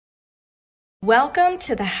Welcome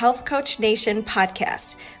to the Health Coach Nation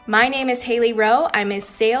podcast. My name is Haley Rowe. I'm a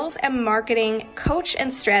sales and marketing coach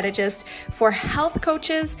and strategist for health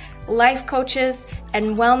coaches, life coaches,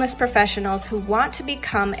 and wellness professionals who want to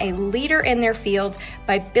become a leader in their field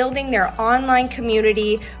by building their online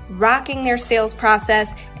community, rocking their sales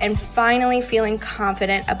process, and finally feeling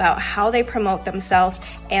confident about how they promote themselves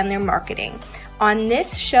and their marketing. On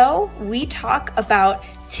this show, we talk about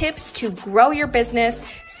tips to grow your business,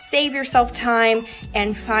 save yourself time,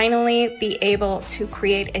 and finally be able to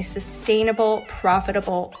create a sustainable,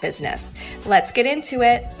 profitable business. Let's get into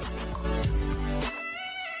it.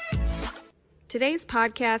 Today's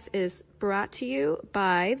podcast is brought to you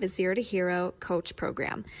by the Zero to Hero Coach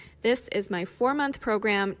Program. This is my 4-month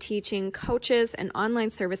program teaching coaches and online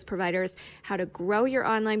service providers how to grow your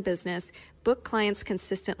online business, book clients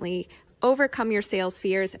consistently, overcome your sales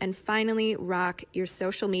fears, and finally rock your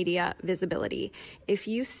social media visibility. If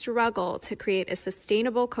you struggle to create a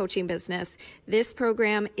sustainable coaching business, this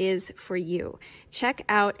program is for you. Check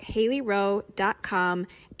out haleyrowe.com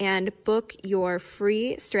and book your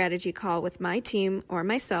free strategy call with my team or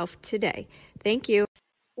myself today. Thank you.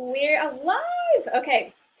 We're alive.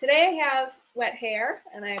 Okay, today I have wet hair,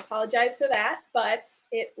 and I apologize for that, but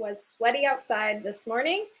it was sweaty outside this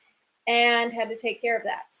morning and had to take care of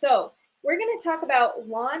that. So we're going to talk about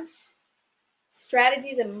launch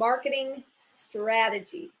strategies and marketing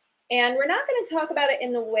strategy. And we're not going to talk about it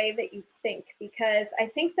in the way that you think, because I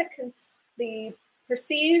think the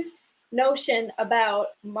perceived notion about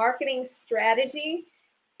marketing strategy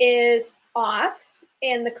is off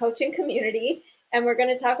in the coaching community. And we're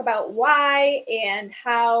going to talk about why and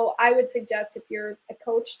how I would suggest, if you're a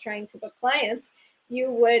coach trying to book clients,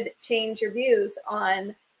 you would change your views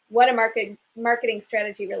on what a marketing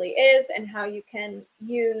strategy really is and how you can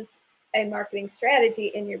use a marketing strategy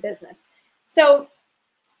in your business. So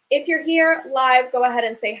if you're here live, go ahead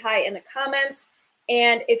and say hi in the comments.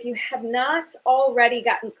 And if you have not already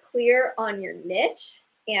gotten clear on your niche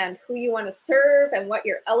and who you want to serve and what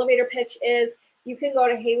your elevator pitch is, you can go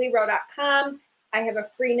to haleyrowe.com. I have a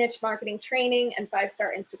free niche marketing training and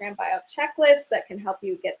 5-star Instagram bio checklist that can help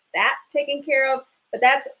you get that taken care of. But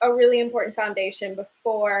that's a really important foundation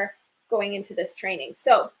before going into this training.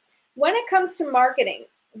 So when it comes to marketing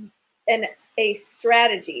and a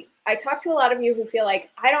strategy, I talk to a lot of you who feel like,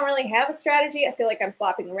 I don't really have a strategy. I feel like I'm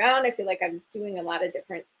flopping around. I feel like I'm doing a lot of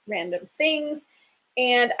different random things,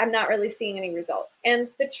 and I'm not really seeing any results. And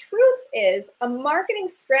the truth is, a marketing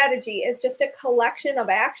strategy is just a collection of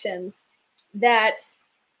actions that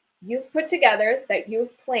you've put together, that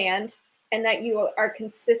you've planned, and that you are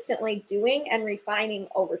consistently doing and refining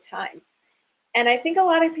over time. And I think a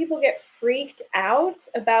lot of people get freaked out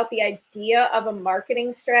about the idea of a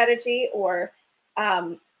marketing strategy, or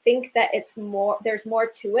think that there's more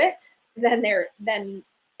to it than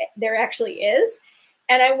there actually is.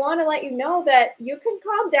 And I want to let you know that you can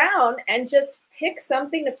calm down and just pick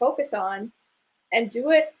something to focus on and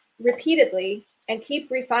do it repeatedly and keep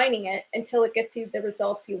refining it until it gets you the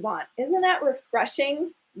results you want. Isn't that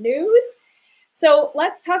refreshing news? So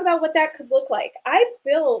let's talk about what that could look like. I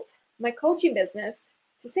built my coaching business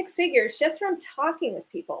to 6 figures just from talking with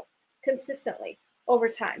people consistently over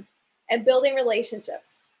time and building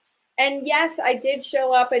relationships. And yes, I did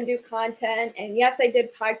show up and do content. And yes, I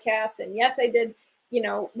did podcasts. And yes, I did,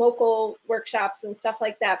 local workshops and stuff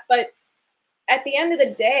like that. But at the end of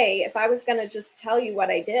the day, if I was going to just tell you what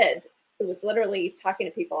I did, it was literally talking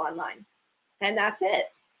to people online. And that's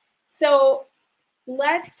it. So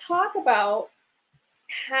let's talk about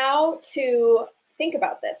how to think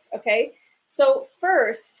about this, okay? So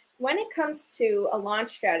first, when it comes to a launch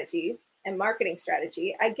strategy and marketing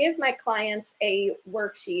strategy, I give my clients a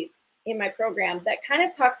worksheet in my program that kind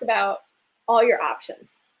of talks about all your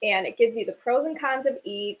options. And it gives you the pros and cons of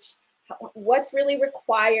each, what's really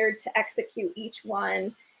required to execute each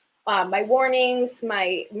one, my warnings,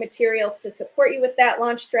 my materials to support you with that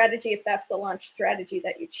launch strategy, if that's the launch strategy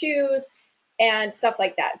that you choose, and stuff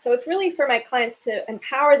like that. So it's really for my clients to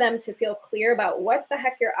empower them to feel clear about what the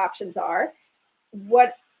heck your options are,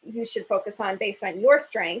 what you should focus on based on your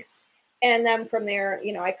strengths. And then from there,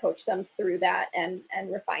 I coach them through that and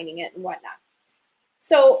refining it and whatnot.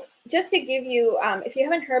 So just to give you, if you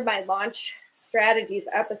haven't heard my launch strategies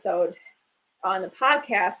episode on the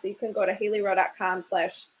podcast, so you can go to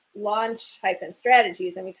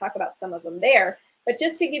haleyrowe.com/launch-strategies, and we talk about some of them there. But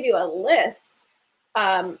just to give you a list,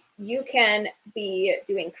 you can be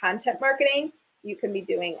doing content marketing. You can be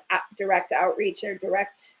doing direct outreach or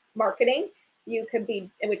direct marketing. You could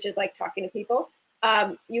be, which is like talking to people.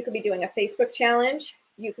 You could be doing a Facebook challenge.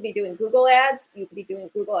 You could be doing Google ads, you could be doing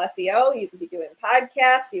Google SEO, you could be doing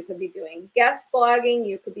podcasts, you could be doing guest blogging,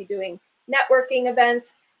 you could be doing networking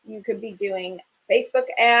events, you could be doing Facebook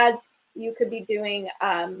ads, you could be doing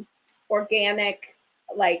organic,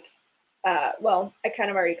 like, well, I kind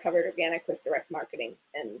of already covered organic with direct marketing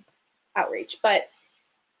and outreach. But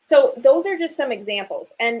so those are just some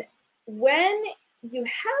examples. And when you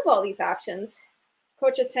have all these options,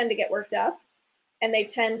 coaches tend to get worked up and they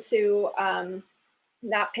tend to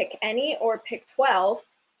not pick any or pick 12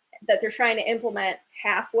 that they're trying to implement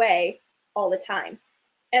halfway all the time.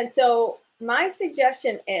 And so my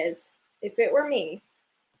suggestion is, if it were me,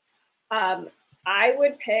 I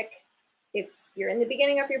would pick, if you're in the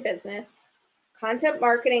beginning of your business, content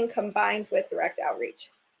marketing combined with direct outreach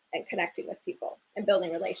and connecting with people and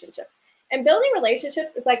building relationships. And building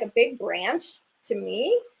relationships is like a big branch to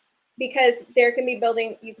me, because there can be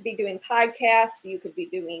building, you could be doing podcasts, you could be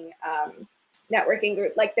doing networking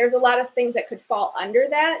group. Like there's a lot of things that could fall under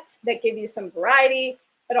that give you some variety,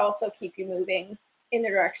 but also keep you moving in the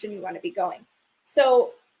direction you want to be going.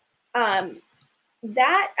 So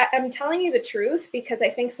that, I'm telling you the truth, because I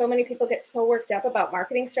think so many people get so worked up about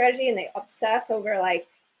marketing strategy and they obsess over like,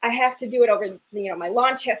 I have to do it over, my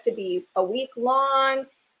launch has to be a week long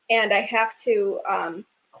and I have to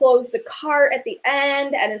close the cart at the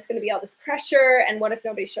end and it's going to be all this pressure. And what if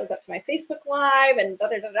nobody shows up to my Facebook Live and da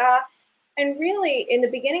da da da. And really, in the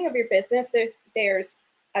beginning of your business, there's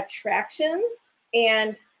attraction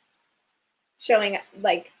and showing,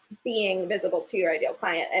 like, being visible to your ideal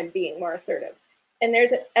client and being more assertive. And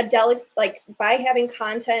there's like by having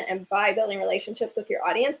content and by building relationships with your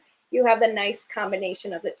audience, you have the nice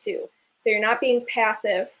combination of the two. So you're not being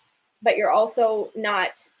passive, but you're also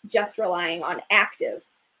not just relying on active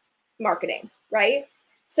marketing, right?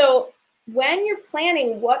 So when you're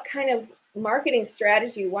planning what kind of marketing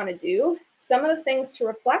strategy you want to do, some of the things to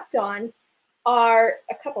reflect on are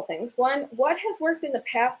a couple things. One, what has worked in the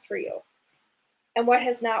past for you and what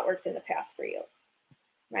has not worked in the past for you,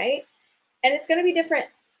 right? And it's going to be different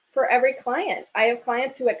for every client. I have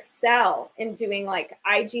clients who excel in doing like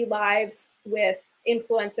IG lives with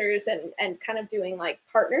influencers and kind of doing like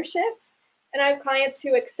partnerships. And I have clients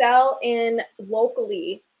who excel in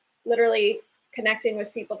locally, literally connecting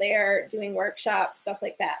with people there, doing workshops, stuff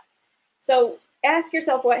like that. So ask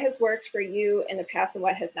yourself what has worked for you in the past and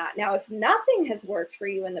what has not. Now, if nothing has worked for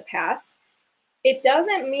you in the past, it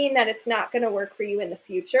doesn't mean that it's not going to work for you in the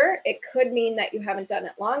future. It could mean that you haven't done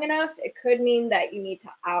it long enough. It could mean that you need to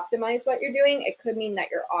optimize what you're doing. It could mean that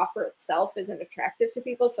your offer itself isn't attractive to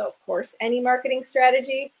people. So, of course, any marketing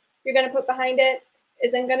strategy you're going to put behind it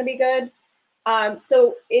isn't going to be good.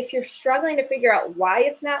 So if you're struggling to figure out why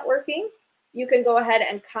it's not working, you can go ahead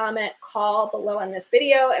and call below on this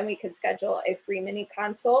video, and we can schedule a free mini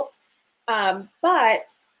consult.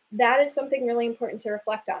 But that is something really important to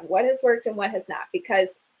reflect on. What has worked and what has not,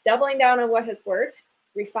 because doubling down on what has worked,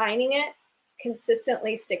 refining it,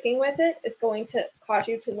 consistently sticking with it is going to cause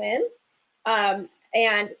you to win.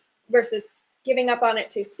 And versus giving up on it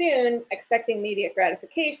too soon, expecting immediate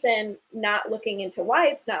gratification, not looking into why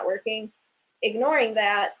it's not working, ignoring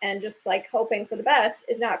that, and just like hoping for the best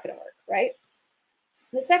is not going to work, right?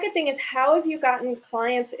 The second thing is, how have you gotten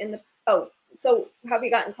clients in the, how have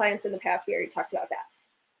you gotten clients in the past? We already talked about that.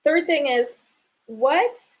 Third thing is,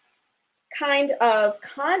 what kind of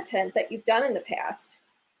content that you've done in the past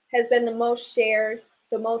has been the most shared,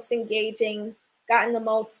 the most engaging, gotten the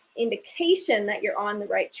most indication that you're on the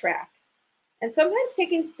right track? And sometimes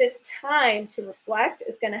taking this time to reflect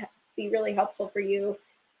is going to be really helpful for you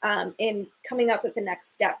in coming up with the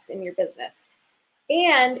next steps in your business.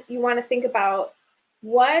 And you want to think about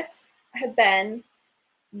what have been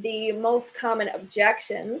the most common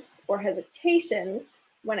objections or hesitations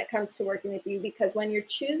when it comes to working with you, because when you're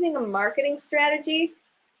choosing a marketing strategy,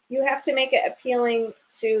 you have to make it appealing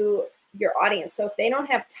to your audience. So if they don't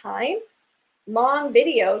have time, long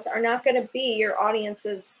videos are not going to be your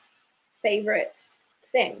audience's favorite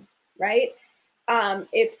thing, right?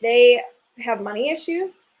 If they have money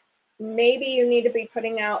issues, maybe you need to be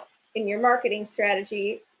putting out in your marketing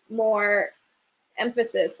strategy more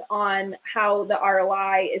emphasis on how the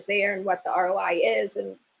ROI is there and what the ROI is,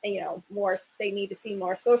 and more, they need to see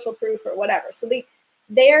more social proof or whatever. So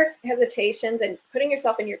their hesitations and putting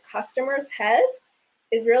yourself in your customer's head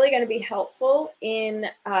is really going to be helpful in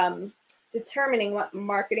determining what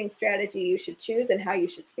marketing strategy you should choose and how you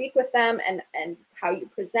should speak with them, and how you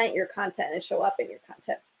present your content and show up in your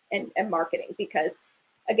content and marketing. Because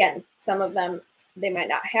again, some of them, they might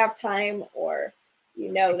not have time, or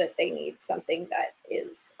that they need something that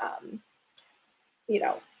is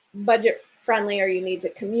budget friendly or you need to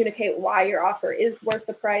communicate why your offer is worth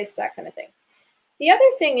the price, that kind of thing. The other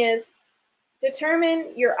thing is determine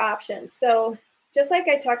your options. So just like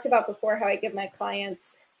I talked about before, how I give my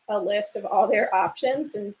clients a list of all their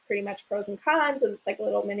options and pretty much pros and cons, and it's like a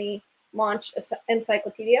little mini launch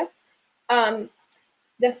encyclopedia.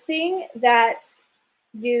 The thing that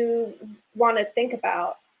you want to think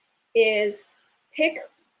about is pick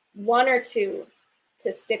one or two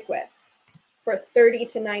to stick with for 30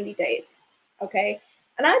 to 90 days. Okay.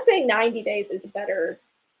 And I'd say 90 days is a better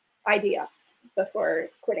idea before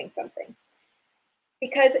quitting something.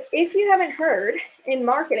 Because if you haven't heard, in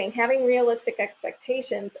marketing, having realistic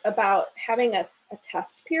expectations about having a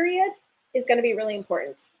test period is going to be really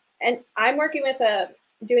important. And I'm working with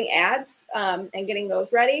doing ads and getting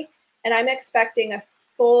those ready. And I'm expecting a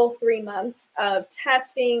full 3 months of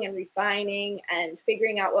testing and refining and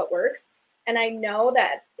figuring out what works. And I know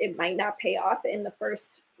that it might not pay off in the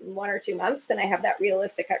first 1 or 2 months. And I have that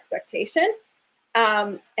realistic expectation.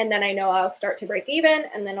 And then I know I'll start to break even,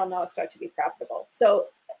 and then I'll know I'll start to be profitable. So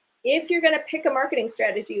if you're going to pick a marketing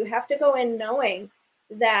strategy, you have to go in knowing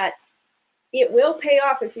that it will pay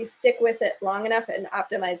off if you stick with it long enough and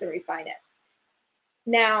optimize and refine it.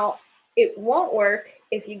 Now, it won't work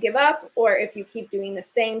if you give up or if you keep doing the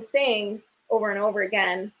same thing over and over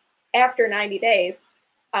again after 90 days,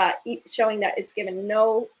 showing that it's given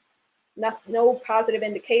no positive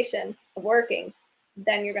indication of working.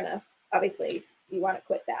 Then you're going to, obviously, you want to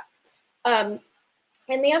quit that.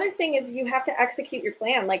 And the other thing is you have to execute your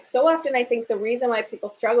plan. Like, so often I think the reason why people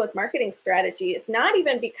struggle with marketing strategy is not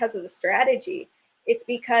even because of the strategy. It's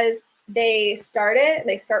because they start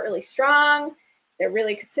really strong, they're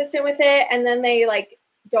really consistent with it, and then they like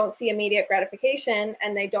don't see immediate gratification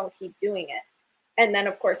and they don't keep doing it. And then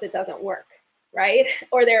of course it doesn't work, right?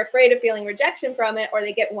 Or they're afraid of feeling rejection from it, or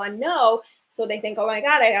they get one no, so they think, oh my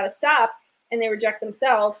God, I gotta stop, and they reject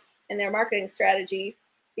themselves and their marketing strategy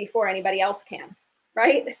before anybody else can,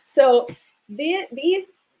 right? So these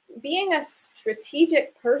being a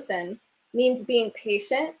strategic person means being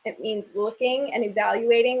patient. It means looking and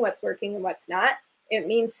evaluating what's working and what's not. It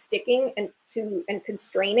means sticking and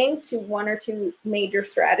constraining to one or two major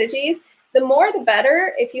strategies. The more, the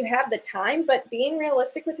better if you have the time, but being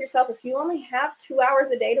realistic with yourself. If you only have 2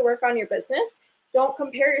 hours a day to work on your business, don't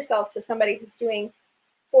compare yourself to somebody who's doing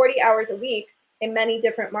 40 hours a week in many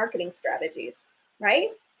different marketing strategies, right?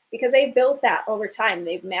 Because they built that over time.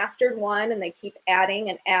 They've mastered one and they keep adding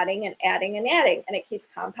and adding and adding and adding, and it keeps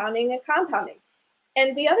compounding and compounding.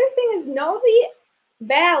 And the other thing is know the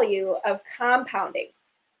value of compounding.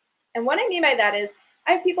 And what I mean by that is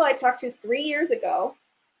I have people I talked to 3 years ago,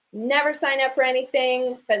 never signed up for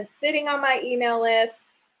anything, been sitting on my email list,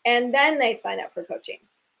 and then they sign up for coaching.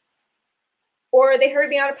 Or they heard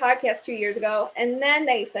me on a podcast 2 years ago, and then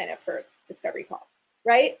they sign up for a discovery call,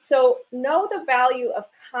 right? So know the value of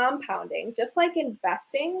compounding, just like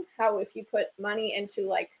investing, how if you put money into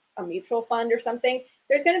like a mutual fund or something,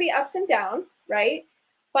 there's going to be ups and downs, right?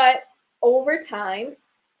 But over time,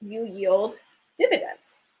 you yield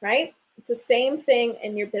dividends, right? It's the same thing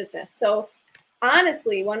in your business. So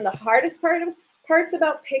honestly, one of the hardest parts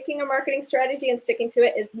about picking a marketing strategy and sticking to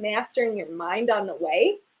it is mastering your mind on the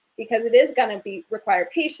way, because it is going to require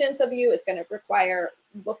patience of you. It's going to require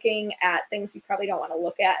looking at things you probably don't want to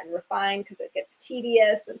look at and refine because it gets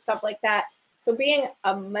tedious and stuff like that. So being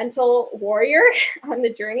a mental warrior on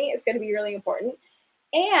the journey is going to be really important.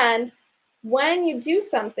 And when you do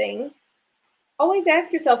something, always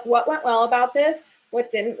ask yourself, what went well about this?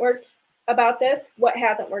 What didn't work about this? What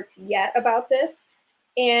hasn't worked yet about this?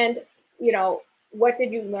 And, what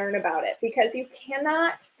did you learn about it? Because you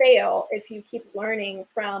cannot fail if you keep learning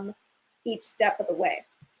from each step of the way.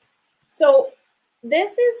 So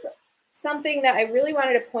this is something that I really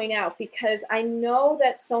wanted to point out, because I know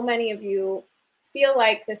that so many of you feel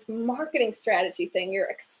like this marketing strategy thing, you're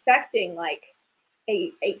expecting like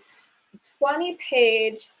a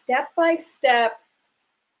 20-page step-by-step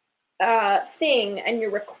thing, and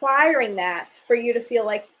you're requiring that for you to feel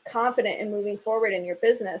like confident in moving forward in your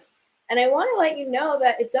business. And I want to let you know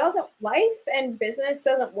that life and business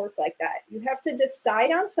doesn't work like that. You have to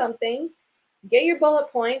decide on something, get your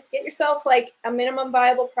bullet points, get yourself like a minimum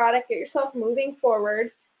viable product, get yourself moving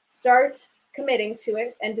forward, start committing to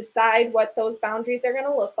it, and decide what those boundaries are going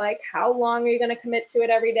to look like. How long are you going to commit to it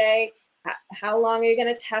every day? How long are you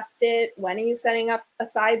going to test it? When are you setting up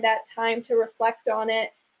aside that time to reflect on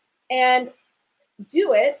it? And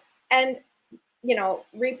do it and,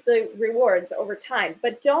 reap the rewards over time.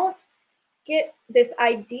 But don't get this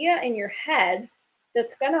idea in your head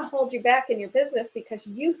that's going to hold you back in your business because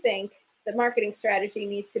you think the marketing strategy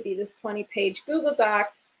needs to be this 20-page Google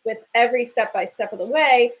Doc with every step-by-step of the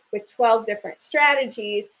way with 12 different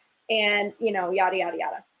strategies and, yada, yada,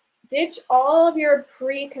 yada. Ditch all of your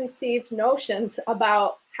preconceived notions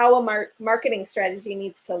about how a marketing strategy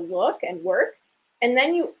needs to look and work. And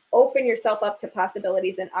then you open yourself up to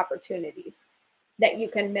possibilities and opportunities that you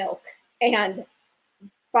can milk and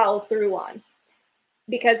follow through on.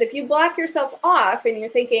 Because if you block yourself off and you're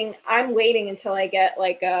thinking, I'm waiting until I get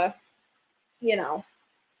like a,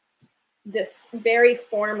 this very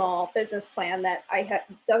formal business plan that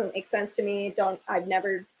doesn't make sense to me.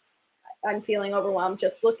 I'm feeling overwhelmed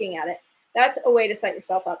just looking at it. That's a way to set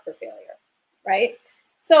yourself up for failure, right?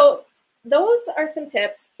 So those are some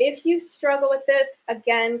tips. If you struggle with this,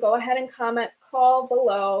 again, go ahead and call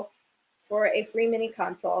below for a free mini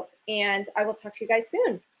consult, and I will talk to you guys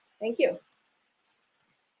soon. Thank you.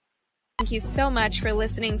 Thank you so much for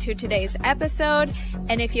listening to today's episode.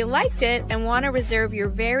 And if you liked it and want to reserve your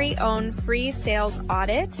very own free sales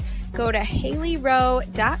audit, go to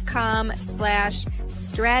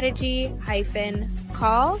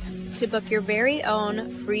haleyrowe.com/strategy-call to book your very own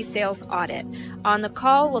free sales audit. On the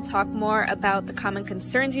call, we'll talk more about the common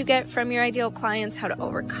concerns you get from your ideal clients, how to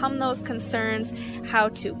overcome those concerns, how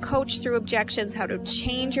to coach through objections, how to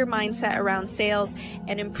change your mindset around sales,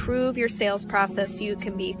 and improve your sales process so you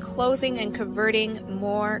can be closing and converting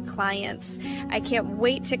more clients. I can't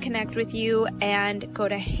wait to connect with you, and go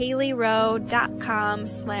to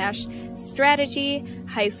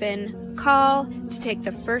haleyrowe.com/strategy-call to take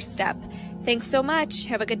the first step. Thanks so much.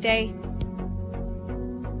 Have a good day.